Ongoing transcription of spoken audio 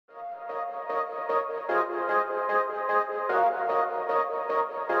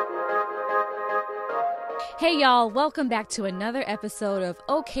Hey y'all, welcome back to another episode of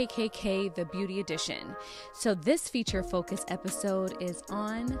OKKK The Beauty Edition. So this feature focus episode is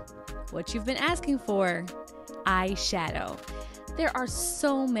on what you've been asking for, eyeshadow. There are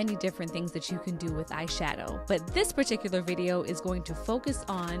so many different things that you can do with eyeshadow, but this particular video is going to focus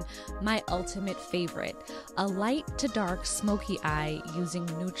on my ultimate favorite, a light to dark smoky eye using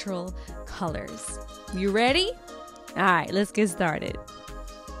neutral colors. You ready? All right, let's get started.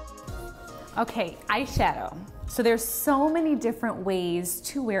 Okay, eyeshadow. So there's so many different ways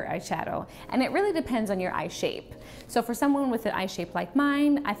to wear eyeshadow, and it really depends on your eye shape. So for someone with an eye shape like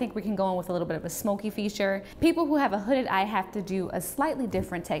mine, I think we can go in with a little bit of a smoky feature. People who have a hooded eye have to do a slightly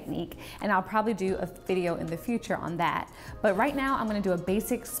different technique, and I'll probably do a video in the future on that. But right now I'm gonna do a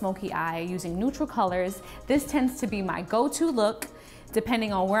basic smoky eye using neutral colors. This tends to be my go-to look.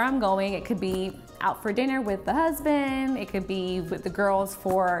 Depending on where I'm going, it could be out for dinner with the husband, it could be with the girls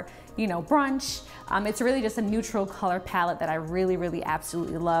for, you know, brunch. It's really just a neutral color palette that I really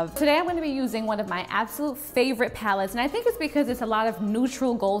absolutely love. Today I'm going to be using one of my absolute favorite palettes, and I think it's because it's a lot of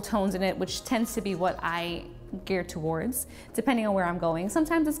neutral gold tones in it, which tends to be what I gear towards, depending on where I'm going.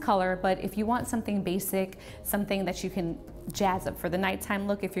 Sometimes it's color, but if you want something basic, something that you can jazz up for the nighttime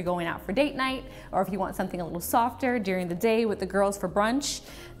look if you're going out for date night, or if you want something a little softer during the day with the girls for brunch,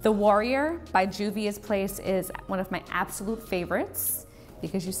 the Warrior by Juvia's Place is one of my absolute favorites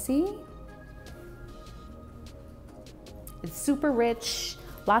because you see, it's super rich,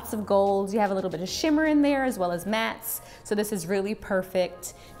 lots of golds. You have a little bit of shimmer in there as well as mattes. So this is really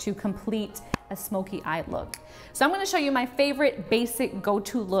perfect to complete a smoky eye look. So I'm gonna show you my favorite basic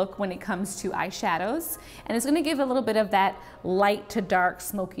go-to look when it comes to eyeshadows. And it's gonna give a little bit of that light to dark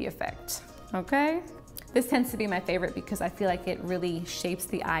smoky effect, okay? This tends to be my favorite because I feel like it really shapes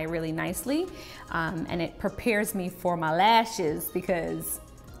the eye really nicely. And it prepares me for my lashes because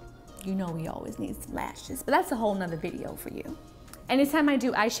you know we always need some lashes, but that's a whole nother video for you. Anytime I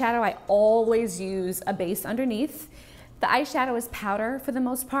do eyeshadow, I always use a base underneath. The eyeshadow is powder for the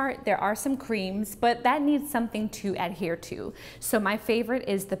most part. There are some creams, but that needs something to adhere to. So my favorite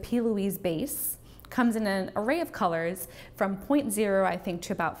is the Plouise base. Comes in an array of colors from 0.0, I think,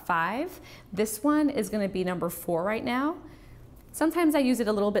 to about 5. This one is gonna be number 4 right now. Sometimes I use it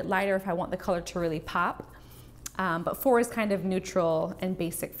a little bit lighter if I want the color to really pop. But 4 is kind of neutral and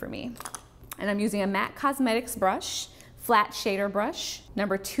basic for me. And I'm using a MAC Cosmetics brush, flat shader brush,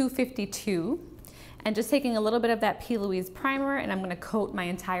 number 252. And just taking a little bit of that Plouise primer, and I'm gonna coat my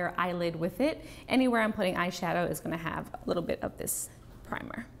entire eyelid with it. Anywhere I'm putting eyeshadow is gonna have a little bit of this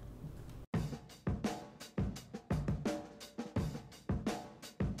primer.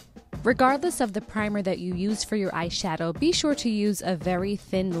 Regardless of the primer that you use for your eyeshadow, be sure to use a very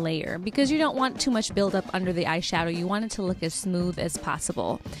thin layer because you don't want too much buildup under the eyeshadow. You want it to look as smooth as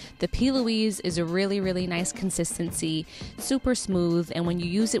possible. The Plouise is a really nice consistency, super smooth, and when you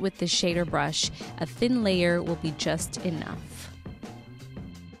use it with this shader brush, a thin layer will be just enough.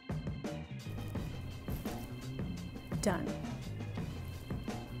 Done.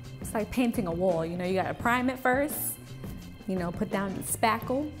 It's like painting a wall, you know, you gotta prime it first, you know, put down the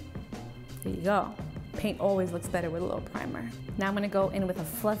spackle. There you go. Paint always looks better with a little primer. Now I'm gonna go in with a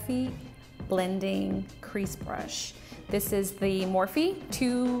fluffy blending crease brush. This is the Morphe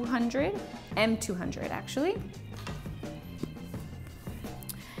 200, M200 actually.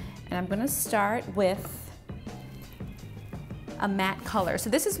 And I'm gonna start with a matte color. So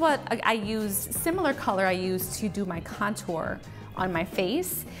this is what I use, similar color I use to do my contour on my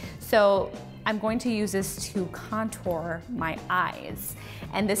face. So I'm going to use this to contour my eyes.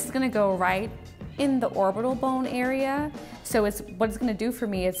 And this is gonna go right in the orbital bone area. So what it's gonna do for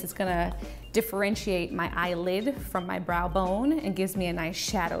me is it's gonna differentiate my eyelid from my brow bone and gives me a nice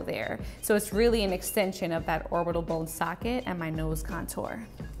shadow there. So it's really an extension of that orbital bone socket and my nose contour.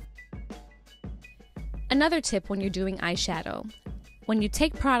 Another tip when you're doing eyeshadow. When you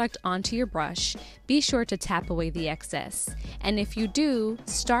take product onto your brush, be sure to tap away the excess. And if you do,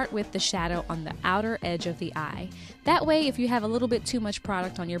 start with the shadow on the outer edge of the eye. That way, if you have a little bit too much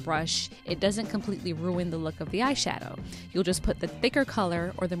product on your brush, it doesn't completely ruin the look of the eyeshadow. You'll just put the thicker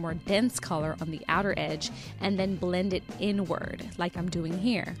color or the more dense color on the outer edge and then blend it inward, like I'm doing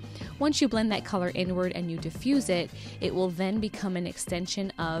here. Once you blend that color inward and you diffuse it, it will then become an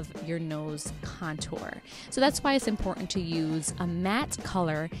extension of your nose contour. So that's why it's important to use a matte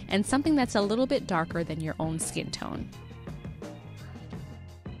color and something that's a little bit darker than your own skin tone.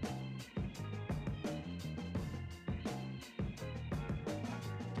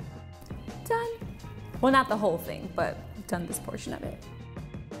 Done. Well, not the whole thing, but I've done this portion of it.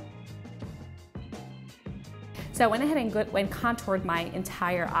 So So I went ahead and contoured my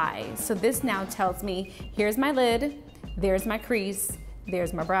entire eye. So this now tells me, here's my lid, there's my crease,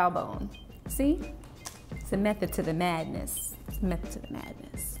 there's my brow bone. See? It's a method to the madness. It's a method to the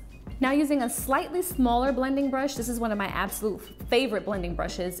madness. Now using a slightly smaller blending brush, this is one of my absolute favorite blending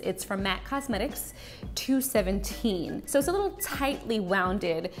brushes. It's from MAC Cosmetics 217. So it's a little tightly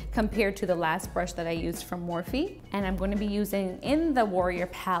wounded compared to the last brush that I used from Morphe. And I'm going to be using in the Warrior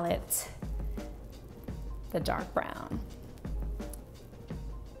palette, the dark brown.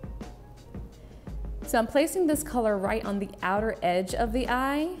 So I'm placing this color right on the outer edge of the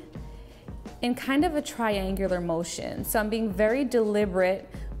eye in kind of a triangular motion. So I'm being very deliberate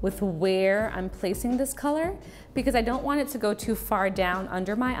with where I'm placing this color because I don't want it to go too far down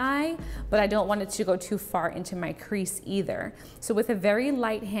under my eye, but I don't want it to go too far into my crease either. So with a very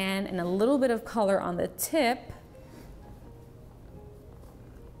light hand and a little bit of color on the tip,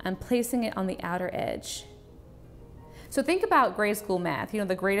 I'm placing it on the outer edge. So think about grade school math, you know,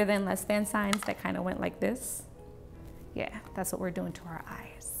 the greater than, less than signs that kind of went like this. Yeah, that's what we're doing to our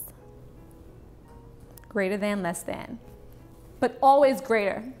eyes. Greater than, less than. But always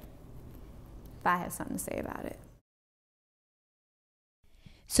greater, if I have something to say about it.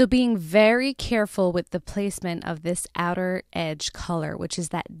 So being very careful with the placement of this outer edge color, which is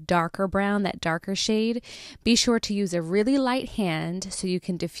that darker brown, that darker shade, be sure to use a really light hand so you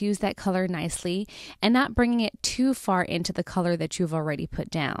can diffuse that color nicely and not bringing it too far into the color that you've already put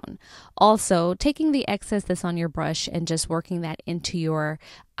down. Also, taking the excess that's on your brush and just working that into your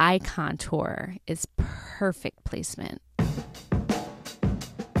eye contour is perfect placement.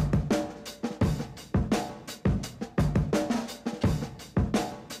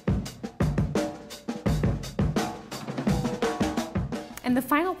 And the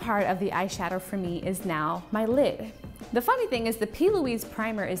final part of the eyeshadow for me is now my lid. The funny thing is the Plouise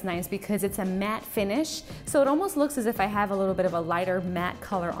primer is nice because it's a matte finish, so it almost looks as if I have a little bit of a lighter matte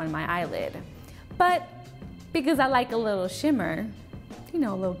color on my eyelid. But because I like a little shimmer, you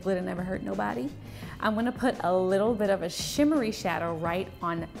know, a little glitter never hurt nobody, I'm gonna put a little bit of a shimmery shadow right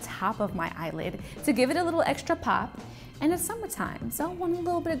on top of my eyelid to give it a little extra pop. And it's summertime, so I want a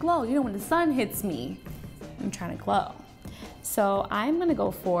little bit of glow. You know, when the sun hits me, I'm trying to glow. So I'm gonna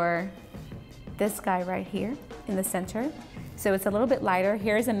go for this guy right here in the center. So it's a little bit lighter.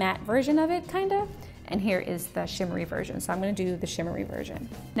 Here's a matte version of it, kind of. And here is the shimmery version. So I'm gonna do the shimmery version.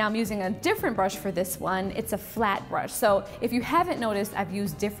 Now I'm using a different brush for this one. It's a flat brush. So if you haven't noticed, I've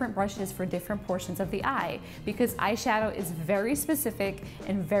used different brushes for different portions of the eye because eyeshadow is very specific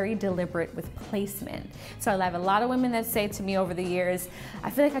and very deliberate with placement. So I have a lot of women that say to me over the years, I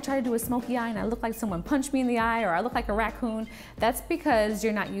feel like I try to do a smoky eye and I look like someone punched me in the eye or I look like a raccoon. That's because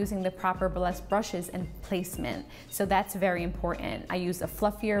you're not using the proper brushes and placement. So that's very important. I use a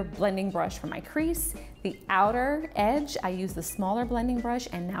fluffier blending brush for my crease. The outer edge, I use the smaller blending brush,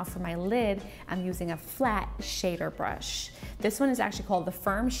 and now for my lid, I'm using a flat shader brush. This one is actually called the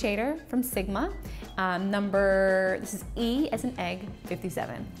Firm Shader from Sigma. This is E as in egg,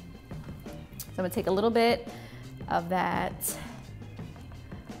 57. So I'm gonna take a little bit of that,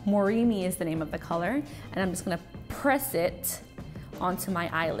 Morphe is the name of the color, and I'm just gonna press it onto my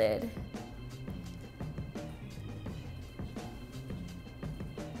eyelid.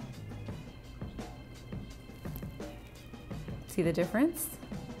 See the difference?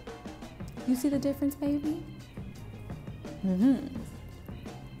 You see the difference, baby?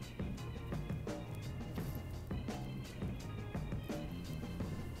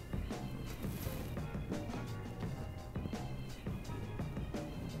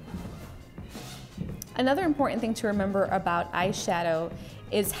 Another important thing to remember about eyeshadow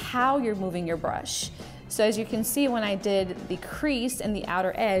is how you're moving your brush. So as you can see, when I did the crease and the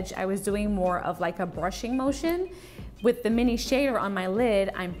outer edge, I was doing more of like a brushing motion. With the mini shader on my lid,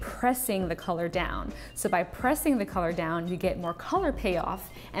 I'm pressing the color down. So by pressing the color down, you get more color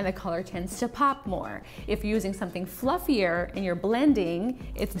payoff and the color tends to pop more. If you're using something fluffier and you're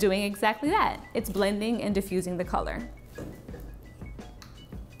blending, it's doing exactly that. It's blending and diffusing the color.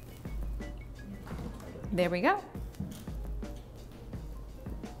 There we go.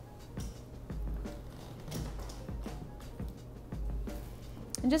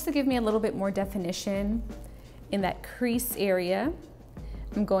 And just to give me a little bit more definition, in that crease area,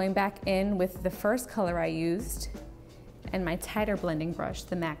 I'm going back in with the first color I used and my tighter blending brush,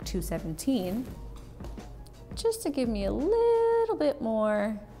 the MAC 217, just to give me a little bit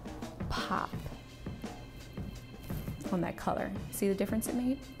more pop on that color. See the difference it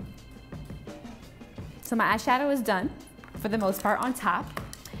made? So my eyeshadow is done for the most part on top.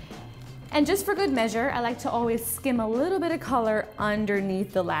 And just for good measure, I like to always skim a little bit of color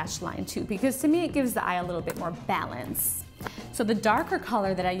underneath the lash line too, because to me it gives the eye a little bit more balance. So the darker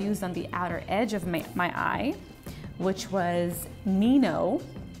color that I used on the outer edge of my eye, which was Mino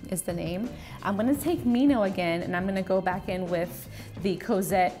is the name, I'm gonna take Mino again and I'm gonna go back in with the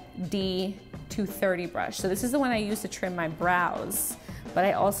Cozette D230 brush. So this is the one I use to trim my brows, but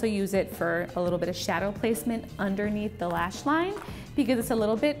I also use it for a little bit of shadow placement underneath the lash line because it's a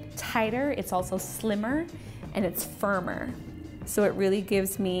little bit tighter, it's also slimmer, and it's firmer. So it really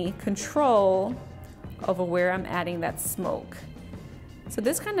gives me control over where I'm adding that smoke. So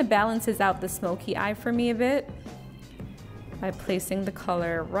this kind of balances out the smoky eye for me a bit by placing the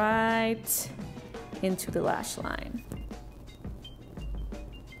color right into the lash line.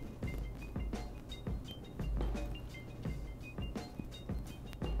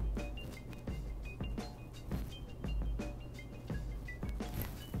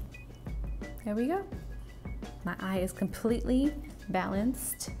 There we go. My eye is completely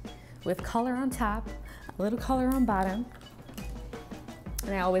balanced with color on top, a little color on bottom.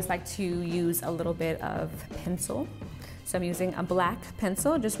 And I always like to use a little bit of pencil. So I'm using a black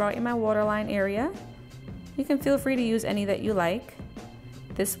pencil just right in my waterline area. You can feel free to use any that you like.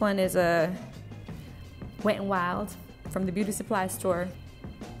 This one is a Wet n Wild from the beauty supply store.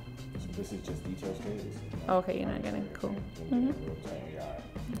 So this is just detail shades? Okay, you're not getting cool.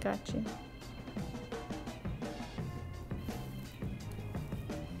 Got you.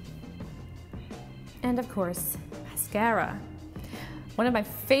 And of course, mascara. One of my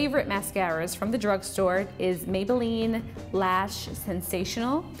favorite mascaras from the drugstore is Maybelline Lash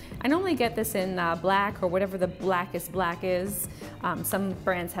Sensational. I normally get this in black or whatever the blackest black is. Some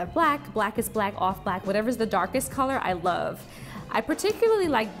brands have black, blackest black, off black, whatever's the darkest color, I love. I particularly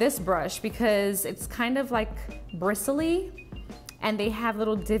like this brush because it's kind of like bristly and they have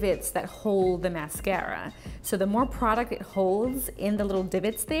little divots that hold the mascara. So the more product it holds in the little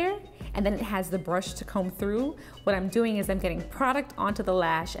divots there, and then it has the brush to comb through, what I'm doing is I'm getting product onto the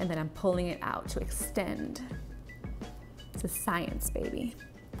lash and then I'm pulling it out to extend. It's a science, baby.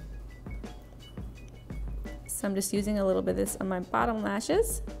 So I'm just using a little bit of this on my bottom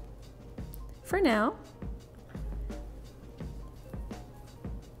lashes for now.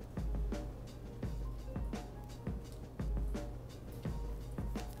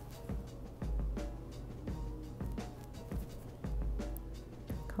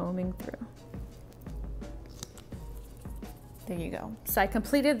 Combing through. There you go. So I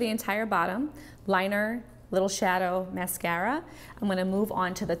completed the entire bottom, liner, little shadow, mascara. I'm gonna move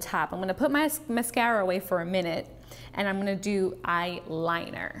on to the top. I'm gonna put my mascara away for a minute and I'm gonna do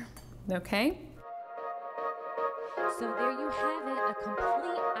eyeliner, okay? So there you have it, a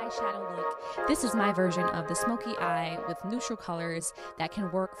complete eyeshadow look. This is my version of the smoky eye with neutral colors that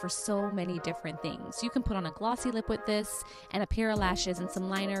can work for so many different things. You can put on a glossy lip with this and a pair of lashes and some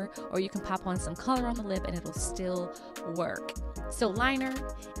liner, or you can pop on some color on the lip and it'll still work. So liner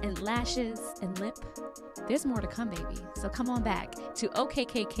and lashes and lip, there's more to come, baby. So come on back to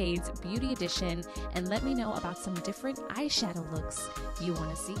OKKK's Beauty Edition and let me know about some different eyeshadow looks you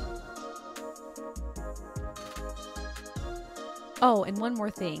want to see. Oh, and one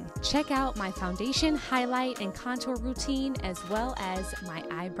more thing. Check out my foundation, highlight, and contour routine, as well as my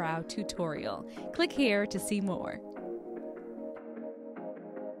eyebrow tutorial. Click here to see more.